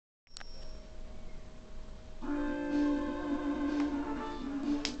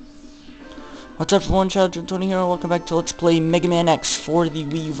What's up everyone, Tony here, welcome back to Let's Play Mega Man X for the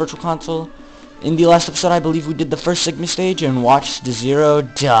Wii U Virtual Console. In the last episode, I believe we did the first Sigma stage and watched Zero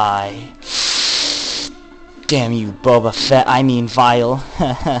die. Damn you, Boba Fett, I mean Vile.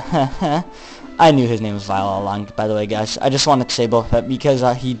 I knew his name was Vile all along, by the way, guys. I just wanted to say Boba Fett because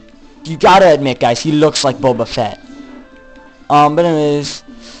you gotta admit, guys, he looks like Boba Fett. But anyways,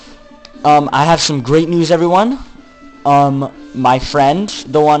 I have some great news, everyone. My friend,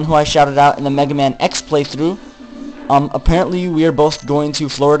 the one who I shouted out in the Mega Man X playthrough, apparently we are both going to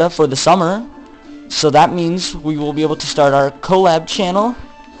Florida for the summer, so that means we will be able to start our collab channel,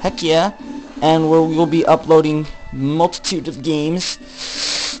 heck yeah, and where we will be uploading multitude of games.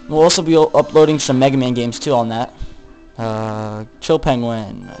 We'll also be uploading some Mega Man games too on that. Chill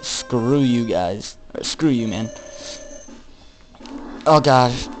Penguin, screw you guys, or screw you, man. Oh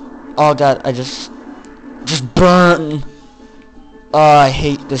god, I just burn. Oh, I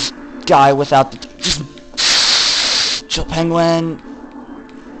hate this guy without the... Just... Chill Penguin.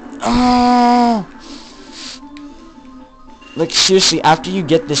 Like, seriously, after you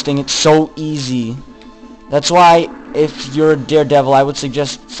get this thing, it's so easy. That's why, if you're a Daredevil, I would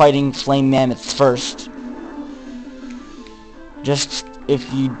suggest fighting Flame Mammoth first. Just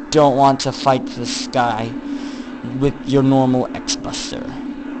if you don't want to fight this guy with your normal X-Buster.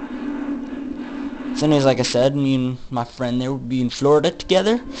 So anyways, like I said, me and my friend there will be in Florida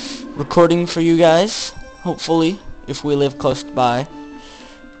together, recording for you guys, hopefully, if we live close by.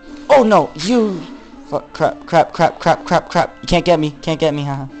 Oh no, you! Fuck, crap. You can't get me,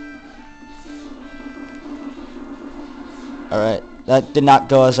 haha. Alright, that did not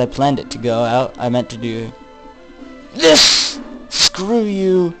go as I planned it to go out. I meant to do this! Screw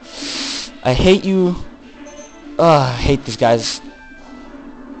you! I hate you. I hate these guys.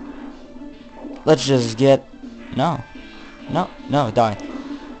 Let's just get... No, die.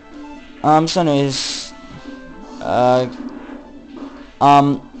 So anyways... by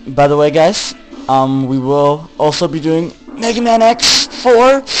the way, guys, we will also be doing Mega Man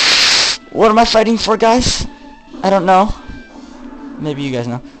X4. What am I fighting for, guys? I don't know. Maybe you guys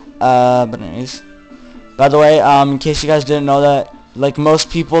know. But anyways... By the way, in case you guys didn't know that, like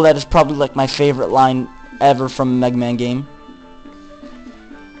most people, that is probably like my favorite line ever from a Mega Man game.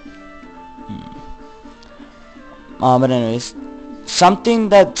 But anyways, something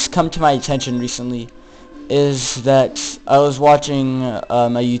that's come to my attention recently is that I was watching a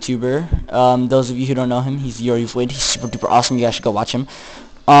YouTuber. Those of you who don't know him, he's Yuri Void. He's super duper awesome. You guys should go watch him.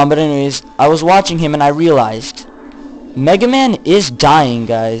 But anyways, I was watching him and I realized Mega Man is dying,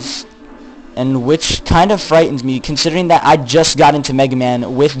 guys, and which kind of frightens me, considering that I just got into Mega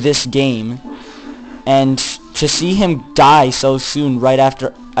Man with this game, and to see him die so soon right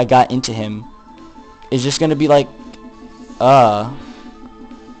after I got into him is just gonna be like.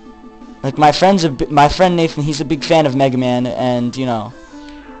 Like my friend Nathan, he's a big fan of Mega Man, and you know,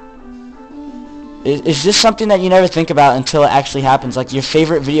 it's just something that you never think about until it actually happens. Like your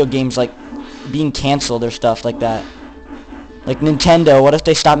favorite video games, like being canceled or stuff like that. Like Nintendo, what if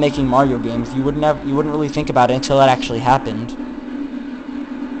they stopped making Mario games? You wouldn't really think about it until it actually happened.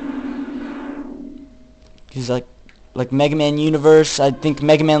 Because like Mega Man Universe, I think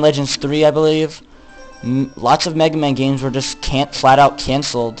Mega Man Legends 3, I believe. Lots of Mega Man games were just flat out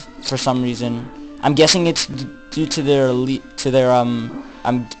canceled for some reason. I'm guessing it's due to their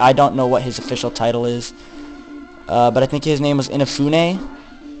I don't know what his official title is, but I think his name was Inafune.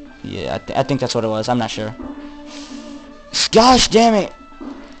 Yeah, I think that's what it was. I'm not sure. Gosh damn it!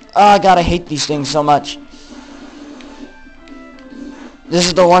 Oh god, I hate these things so much. This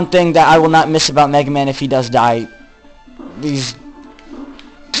is the one thing that I will not miss about Mega Man if he does die. These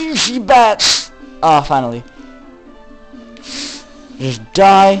douchey bats. Ah, finally. Just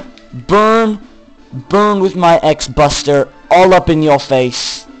die, burn with my X-Buster all up in your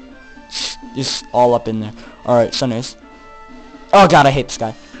face. Just all up in there. Alright, so anyways. Oh god, I hate this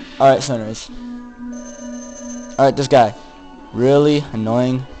guy. Alright, so anyways. Alright, this guy. Really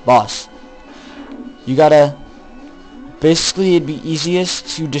annoying boss. You gotta... Basically, it'd be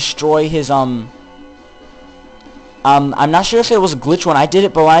easiest to destroy his, I'm not sure if it was a glitch when I did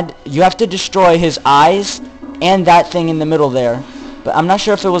it, but you have to destroy his eyes and that thing in the middle there. But I'm not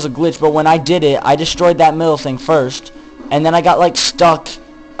sure if it was a glitch, but when I did it, I destroyed that middle thing first, and then I got like stuck.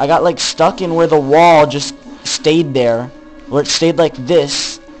 I got like stuck in where the wall just stayed there, where it stayed like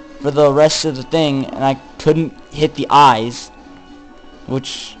this for the rest of the thing, and I couldn't hit the eyes,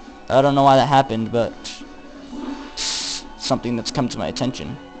 which I don't know why that happened, but it's something that's come to my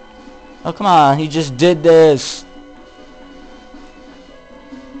attention. Oh come on, he just did this.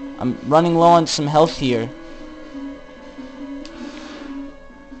 I'm running low on some health here.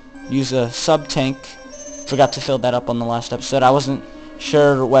 use a sub-tank. Forgot to fill that up on the last episode. I wasn't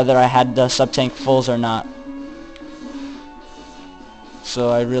sure whether I had the sub-tank fulls or not. So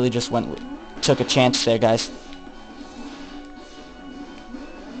I really just took a chance there, guys.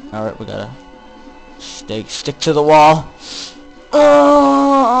 Alright, we gotta stick to the wall.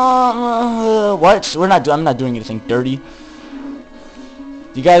 What? I'm not doing anything dirty.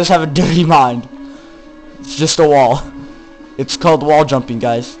 You guys have a dirty mind. It's just a wall. It's called wall jumping,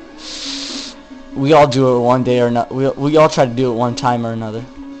 guys. We all do it one day or not. We all try to do it one time or another.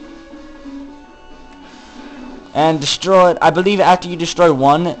 And destroy it. I believe after you destroy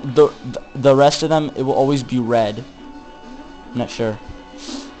one, the rest of them, it will always be red. I'm not sure.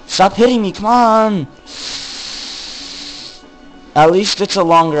 Stop hitting me, come on! At least it's a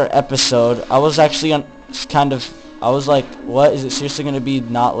longer episode. I was actually I was like, what? Is it seriously gonna be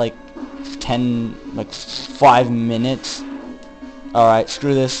not like 5 minutes? Alright,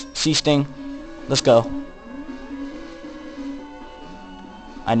 screw this. Sea Sting. Let's go.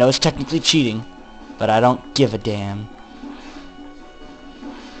 I know it's technically cheating, but I don't give a damn.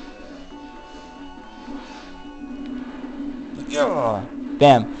 Yeah.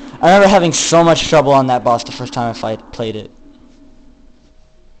 Bam. I remember having so much trouble on that boss the first time I played it.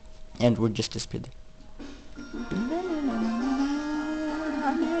 And we're just disappeared.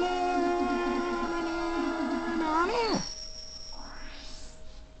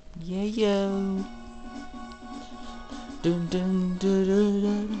 Yeah, yo. Dun, dun, dun, dun,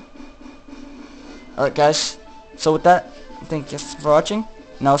 dun. Alright, guys. So with that, thank you for watching.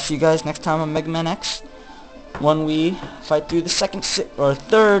 And I'll see you guys next time on Mega Man X, when we fight through the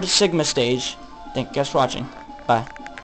third Sigma stage. Thank you guys for watching. Bye.